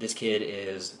 This kid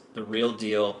is the real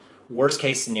deal. Worst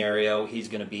case scenario, he's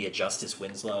going to be a Justice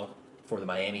Winslow for the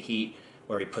Miami Heat,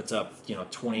 where he puts up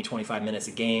 20, 25 minutes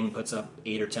a game, puts up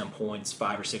 8 or 10 points,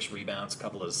 5 or 6 rebounds, a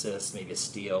couple of assists, maybe a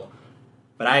steal.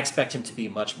 But I expect him to be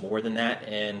much more than that,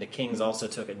 and the Kings also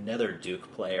took another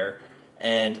Duke player.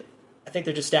 And I think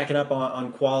they're just stacking up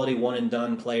on quality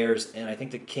one-and-done players, and I think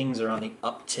the Kings are on the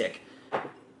uptick.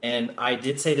 And I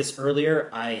did say this earlier,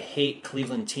 I hate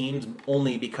Cleveland teams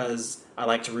only because I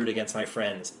like to root against my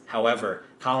friends. However,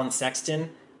 Colin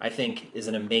Sexton, I think, is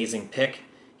an amazing pick.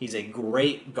 He's a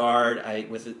great guard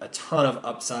with a ton of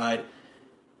upside.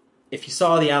 If you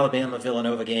saw the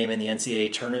Alabama-Villanova game in the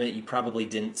NCAA tournament, you probably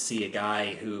didn't see a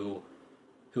guy who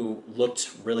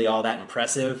looked really all that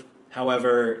impressive.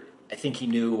 However, I think he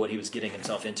knew what he was getting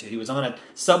himself into. He was on a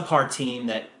subpar team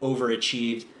that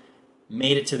overachieved,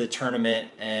 made it to the tournament,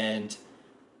 and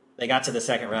they got to the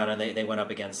second round, and they went up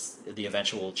against the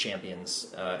eventual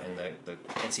champions in the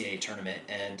NCAA tournament.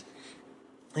 And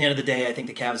at the end of the day, I think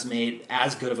the Cavs made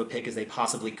as good of a pick as they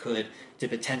possibly could to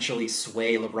potentially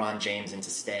sway LeBron James into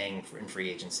staying in free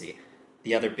agency.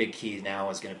 The other big key now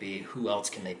is going to be who else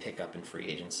can they pick up in free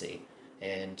agency.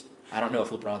 And I don't know if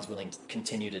LeBron's willing to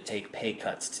continue to take pay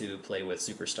cuts to play with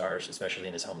superstars, especially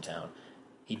in his hometown.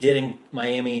 He did in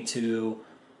Miami to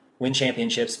win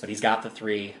championships, but he's got the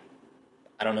 3.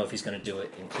 I don't know if he's going to do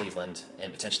it in Cleveland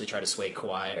and potentially try to sway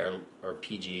Kawhi or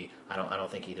PG. I don't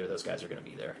think either of those guys are going to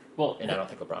be there. Well, and I don't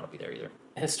think LeBron will be there either.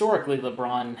 Historically,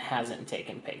 LeBron hasn't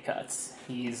taken pay cuts.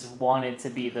 He's wanted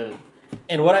to be the...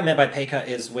 And what I meant by pay cut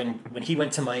is when he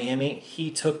went to Miami,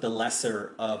 he took the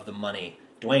lesser of the money.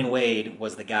 Dwayne Wade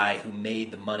was the guy who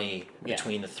made the money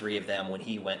between the 3 of them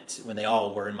when they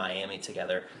all were in Miami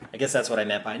together. I guess that's what I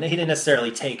meant by it. He didn't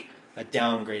necessarily take a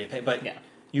downgraded pay, but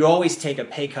you always take a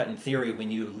pay cut in theory when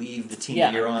you leave the team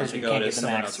that you're on to go to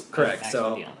someone else. Correct.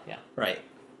 So, right.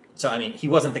 So, I mean, he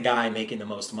wasn't the guy making the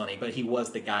most money, but he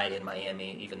was the guy in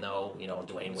Miami, even though,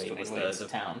 Dwayne Wade was the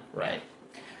town. Right.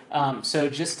 So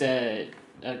just a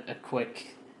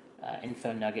quick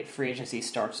info nugget. Free agency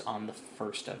starts on the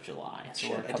 1st of July.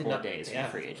 So we're a couple of days from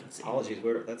free agency. Apologies.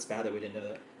 That's bad that we didn't know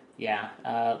that.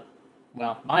 Yeah.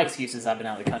 Well, my excuse is I've been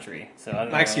out of the country, so I don't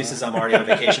know. My excuse is I'm already on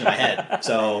vacation in my head.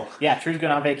 So yeah, Drew's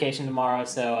going on vacation tomorrow,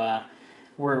 so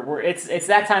it's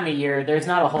that time of year. There's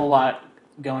not a whole lot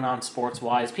going on sports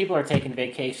wise. People are taking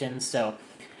vacations, so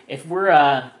if we're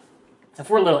a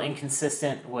little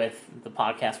inconsistent with the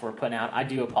podcast we're putting out, I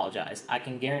do apologize. I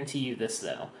can guarantee you this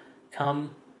though: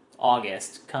 come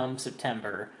August, come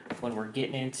September, when we're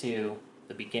getting into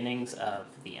the beginnings of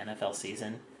the NFL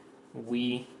season,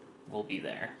 we will be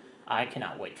there. I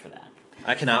cannot wait for that.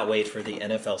 I cannot wait for the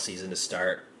NFL season to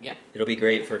start. Yeah. It'll be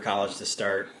great for college to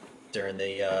start during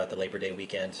the Labor Day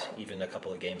weekend, even a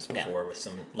couple of games before with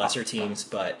some lesser teams.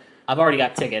 But I've already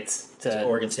got tickets to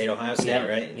Oregon State, Ohio State,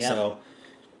 right? Yeah. So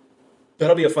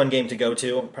that'll be a fun game to go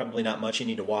to. Probably not much you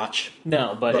need to watch.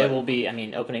 No, but it will be,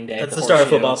 opening day. That's the start of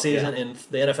football season, and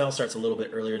the NFL starts a little bit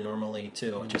earlier normally,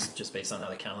 too, just based on how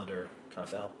the calendar kind of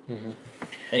fell. Mm-hmm.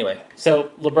 Anyway.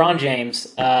 So, LeBron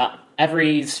James,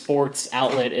 every sports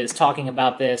outlet is talking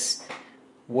about this.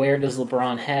 Where does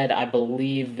LeBron head? I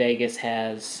believe Vegas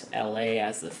has LA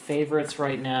as the favorites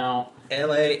right now.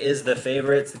 LA is the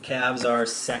favorites. The Cavs are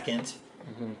second.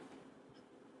 Mm-hmm.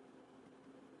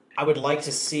 I would like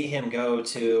to see him go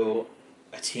to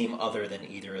a team other than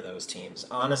either of those teams.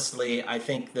 Honestly, I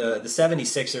think the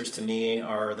 76ers to me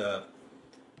are the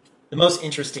most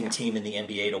interesting team in the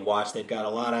NBA to watch. They've got a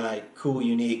lot of cool,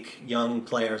 unique young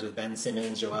players with Ben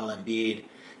Simmons, Joel Embiid.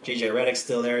 JJ Redick's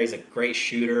still there. He's a great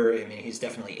shooter. I mean, he's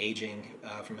definitely aging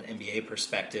from an NBA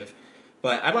perspective.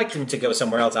 But I'd like him to go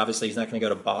somewhere else. Obviously, he's not going to go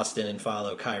to Boston and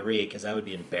follow Kyrie because that would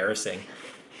be embarrassing.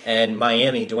 And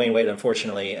Miami, Dwayne Wade,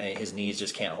 unfortunately, his knees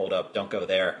just can't hold up. Don't go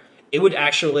there. It would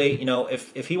actually,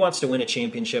 if he wants to win a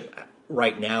championship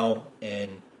right now,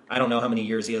 and I don't know how many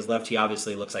years he has left, he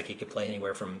obviously looks like he could play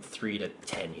anywhere from 3 to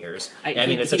 10 years.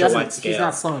 It's such a wide scale. He's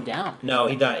not slowing down. No,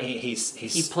 he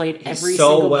played every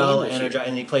so single well game energized,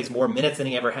 and he plays more minutes than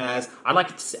he ever has. I'd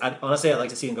like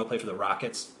to see him go play for the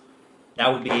Rockets.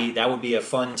 That would be a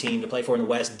fun team to play for in the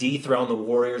West. Dethrone the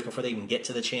Warriors before they even get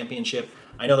to the championship.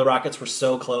 I know the Rockets were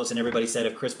so close, and everybody said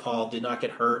if Chris Paul did not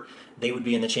get hurt, they would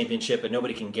be in the championship, but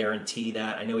nobody can guarantee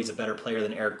that. I know he's a better player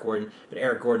than Eric Gordon, but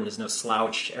Eric Gordon is no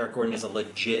slouch. Eric Gordon is a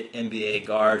legit NBA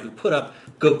guard who put up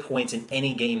good points in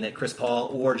any game that Chris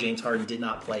Paul or James Harden did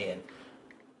not play in.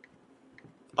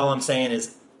 All I'm saying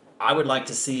is I would like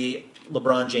to see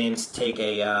LeBron James take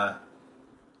a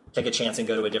chance and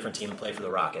go to a different team and play for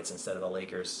the Rockets instead of the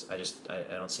Lakers. I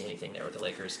don't see anything there with the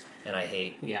Lakers, and I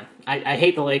hate... Yeah, I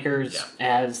hate the Lakers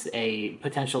as a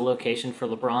potential location for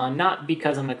LeBron, not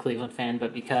because I'm a Cleveland fan,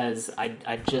 but because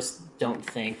I just don't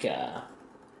think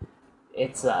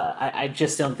it's... I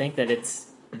just don't think that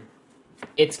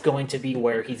it's going to be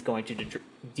where he's going to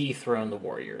dethrone the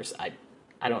Warriors.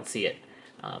 I don't see it.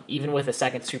 Even with a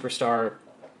second superstar...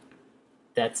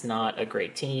 That's not a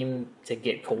great team. To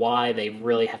get Kawhi, they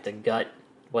really have to gut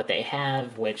what they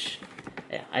have, which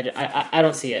Yeah, I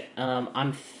don't see it.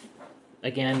 I'm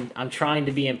trying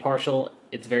to be impartial.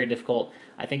 It's very difficult.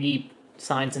 I think he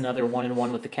signs another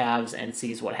 1-1 with the Cavs and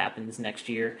sees what happens next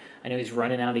year. I know he's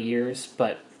running out of years,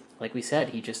 but like we said,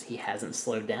 he hasn't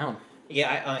slowed down.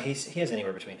 Yeah, he has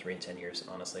anywhere between 3 and 10 years.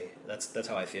 Honestly, that's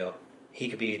how I feel. He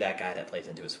could be that guy that plays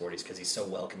into his 40s because he's so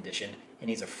well conditioned and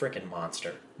he's a freaking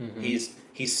monster. Mm-hmm.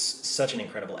 He's such an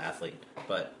incredible athlete.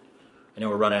 But I know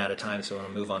we're running out of time, so I'm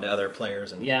gonna move on to other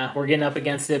players. And Yeah, we're getting up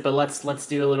against it, but let's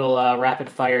do a little rapid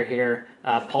fire here.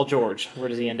 Paul George, where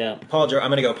does he end up? I'm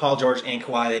going to go Paul George and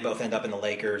Kawhi. They both end up in the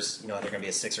Lakers. You know, they're going to be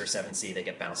a 6 or 7 seed. They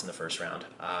get bounced in the first round.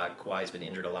 Kawhi's been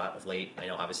injured a lot of late. I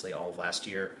know, obviously, all of last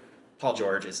year. Paul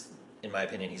George is, in my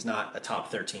opinion, he's not a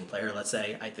top 13 player, let's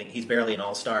say. I think he's barely an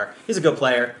all-star. He's a good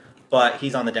player, but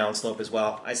he's on the downslope as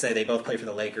well. I say they both play for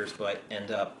the Lakers, but end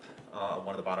up one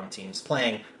of the bottom teams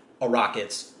playing a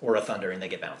Rockets or a Thunder, and they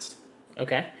get bounced.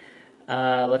 Okay.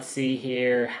 Let's see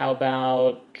here. How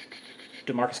about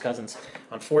DeMarcus Cousins?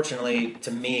 Unfortunately, to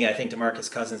me, I think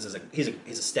DeMarcus Cousins is he's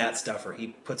a stat stuffer. He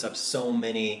puts up so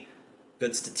many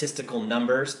good statistical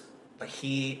numbers, but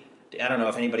I don't know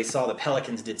if anybody saw, the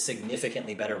Pelicans did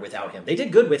significantly better without him. They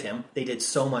did good with him. They did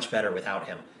so much better without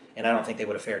him, and I don't think they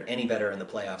would have fared any better in the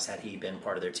playoffs had he been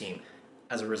part of their team.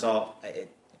 As a result,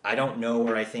 I don't know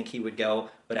where I think he would go,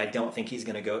 but I don't think he's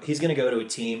going to go. He's going to go to a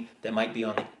team that might be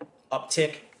on the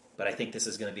uptick, but I think this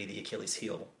is going to be the Achilles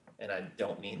heel, and I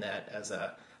don't mean that as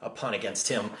a pun against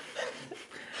him.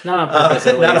 Not on purpose,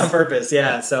 at Not least. on purpose,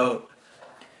 yeah. So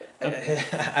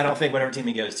I don't think whatever team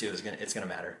he goes to it's going to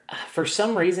matter. For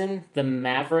some reason, the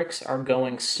Mavericks are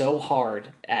going so hard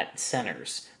at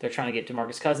centers. They're trying to get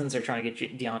DeMarcus Cousins. They're trying to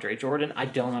get DeAndre Jordan. I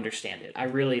don't understand it. I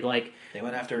really like. They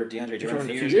went after DeAndre Jordan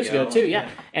A few years ago too, yeah.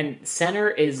 And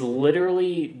center is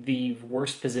literally the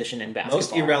worst position in basketball.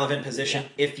 Most irrelevant position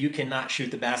if you cannot shoot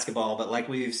the basketball. But like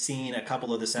we've seen a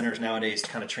couple of the centers nowadays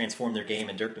kind of transform their game,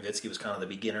 and Dirk Nowitzki was kind of the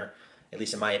beginner, at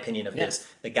least in my opinion, of this.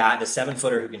 The guy, the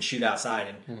 7-footer who can shoot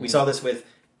outside. And we saw this with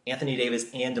Anthony Davis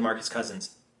and DeMarcus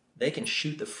Cousins. They can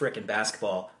shoot the frickin'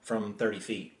 basketball from 30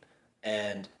 feet.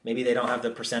 And maybe they don't have the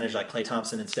percentage like Klay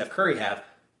Thompson and Steph Curry have,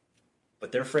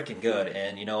 but they're freaking good.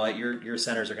 And you know what? Your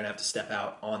centers are going to have to step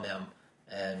out on them.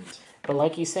 But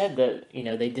like you said,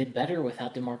 they did better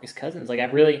without DeMarcus Cousins. Like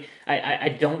I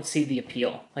don't see the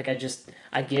appeal. Like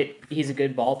I get he's a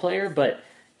good ball player, but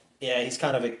yeah, he's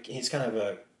kind of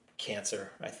a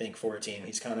cancer, I think, for a team.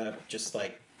 He's kind of just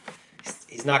like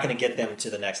he's not going to get them to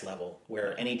the next level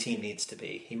where any team needs to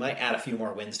be. He might add a few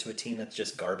more wins to a team that's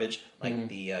just garbage, like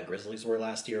the Grizzlies were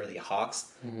last year or the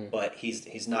Hawks, but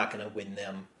he's not going to win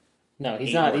them. No,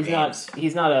 he's not.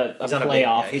 He's not a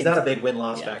playoff. He's not a big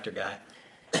win-loss factor guy.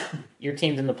 Your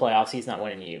team's in the playoffs. He's not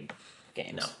winning you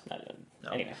games.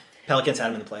 No. Anyway, Pelicans had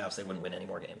him in the playoffs. They wouldn't win any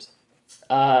more games.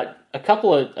 A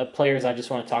couple of players I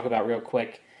just want to talk about real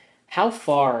quick. How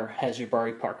far has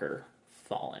Jabari Parker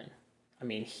fallen? I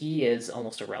mean, he is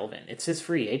almost irrelevant. It's his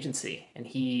free agency, and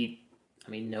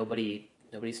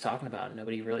nobody's talking about it.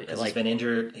 Nobody really He's been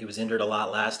injured. He was injured a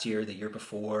lot last year, the year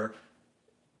before.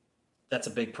 That's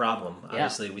a big problem. Yeah.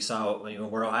 Obviously,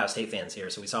 we're Ohio State fans here,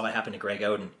 so we saw what happened to Greg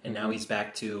Oden, and now he's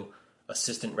back to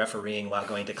assistant refereeing while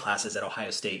going to classes at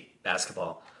Ohio State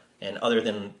basketball. And other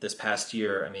than this past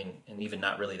year, and even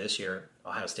not really this year,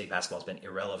 Ohio State basketball has been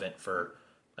irrelevant for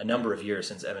a number of years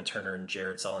since Evan Turner and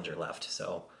Jared Sullinger left.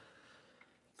 So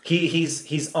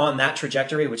he's on that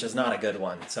trajectory, which is not a good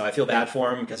one. So I feel bad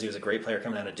for him because he was a great player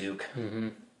coming out of Duke. Mm-hmm.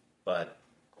 But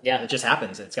yeah, it just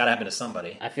happens. It's got to happen to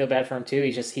somebody. I feel bad for him too.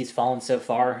 He's fallen so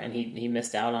far, and he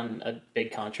missed out on a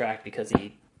big contract because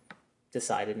he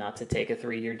decided not to take a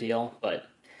 3-year deal, but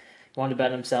he wanted to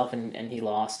bet himself, and he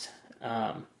lost.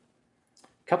 A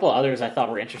couple of others I thought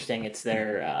were interesting. It's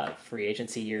their free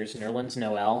agency years. Nerlens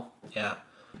Noel. Yeah.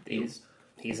 He's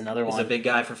another one. He's a big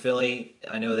guy for Philly.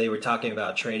 I know they were talking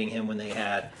about trading him when they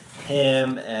had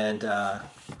him, and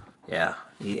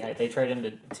they traded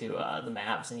him to the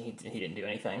Mavs, and he didn't do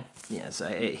anything. Yes,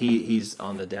 he's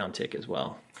on the downtick as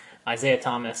well. Isaiah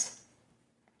Thomas.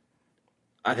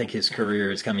 I think his career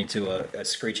is coming to a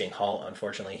screeching halt,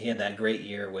 unfortunately. He had that great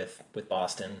year with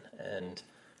Boston. And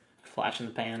flash in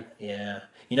the pan. Yeah.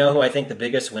 You know who I think the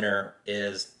biggest winner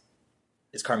is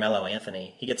Carmelo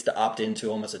Anthony. He gets to opt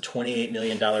into almost a $28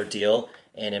 million deal,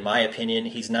 and in my opinion,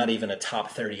 he's not even a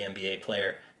top 30 NBA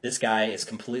player. This guy is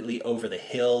completely over the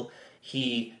hill.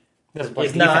 He doesn't play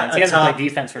defense. He hasn't played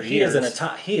defense for years.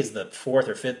 He is the 4th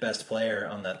or 5th best player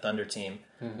on that Thunder team.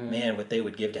 Mm-hmm. Man, what they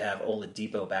would give to have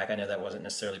Oladipo back. I know that wasn't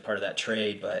necessarily part of that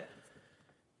trade, but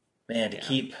man, to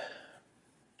keep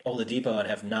Oladipo and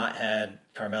have not had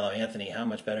Carmelo Anthony, how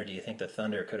much better do you think the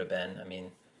Thunder could have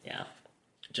been? Yeah.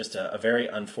 just a very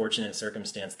unfortunate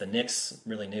circumstance. The Knicks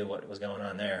really knew what was going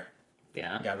on there.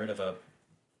 Yeah. Got rid of a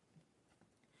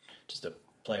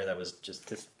player that was just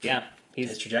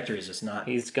his trajectory is just not.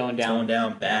 He's going down. Going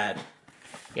down bad.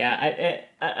 Yeah,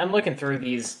 I'm looking through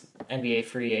these NBA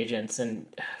free agents, and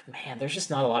man, there's just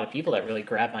not a lot of people that really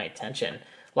grab my attention.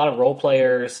 A lot of role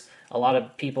players, a lot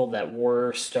of people that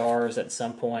were stars at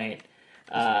some point.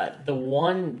 The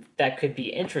one that could be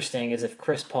interesting is if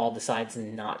Chris Paul decides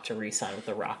not to re-sign with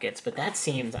the Rockets, but that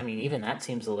seems, even that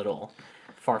seems a little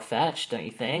far-fetched, don't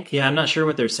you think? Yeah, I'm not sure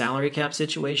what their salary cap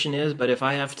situation is, but if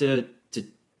I have to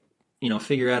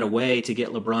figure out a way to get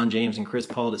LeBron James and Chris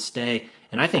Paul to stay,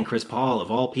 and I think Chris Paul, of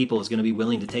all people, is going to be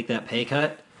willing to take that pay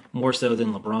cut more so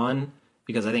than LeBron,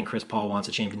 because I think Chris Paul wants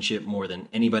a championship more than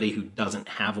anybody who doesn't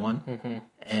have one. Mm-hmm.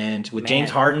 And with James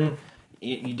Harden,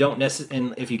 you don't necessarily,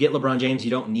 and if you get LeBron James,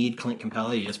 you don't need Clint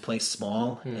Capella. You just play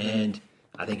small, and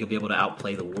I think you'll be able to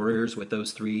outplay the Warriors with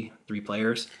those three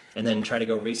players, and then try to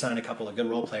go re-sign a couple of good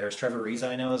role players. Trevor Ariza,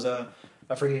 I know, is a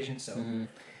free agent. So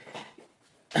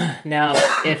now,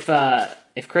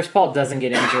 if Chris Paul doesn't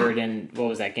get injured in what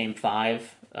was that, Game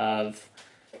 5 of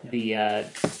the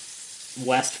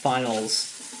West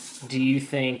Finals, do you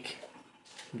think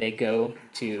they go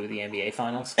to the NBA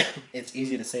Finals? It's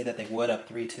easy to say that they would up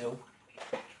 3-2.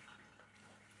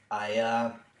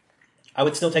 I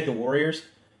would still take the Warriors.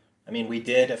 We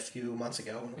did a few months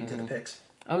ago when we did the picks.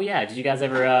 Oh yeah, did you guys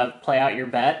ever play out your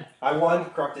bet? I won.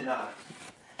 Kruk did not.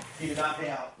 He did not pay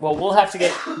out. Well, we'll have to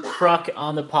get Kruk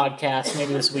on the podcast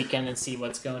maybe this weekend and see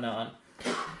what's going on.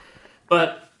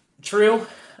 But True,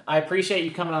 I appreciate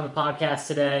you coming on the podcast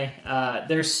today.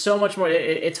 There's so much more.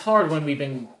 It's hard when we've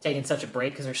been taking such a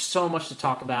break because there's so much to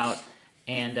talk about.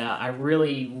 And I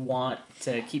really want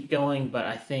to keep going, but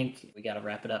I think we got to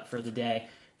wrap it up for the day.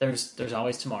 There's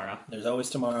always tomorrow. There's always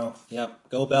tomorrow. Yep.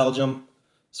 Go Belgium.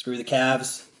 Screw the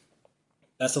Cavs.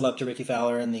 Best of luck to Ricky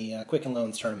Fowler in the Quicken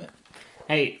Loans tournament.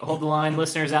 Hey, Hold the Line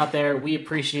listeners out there, we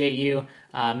appreciate you.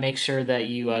 Make sure that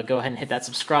you go ahead and hit that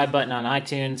subscribe button on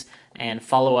iTunes and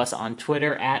follow us on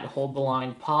Twitter at Hold the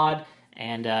Line Pod.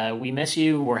 And we miss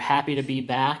you. We're happy to be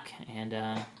back.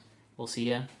 And we'll see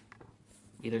you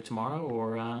either tomorrow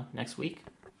or next week.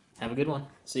 Have a good one.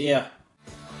 See ya.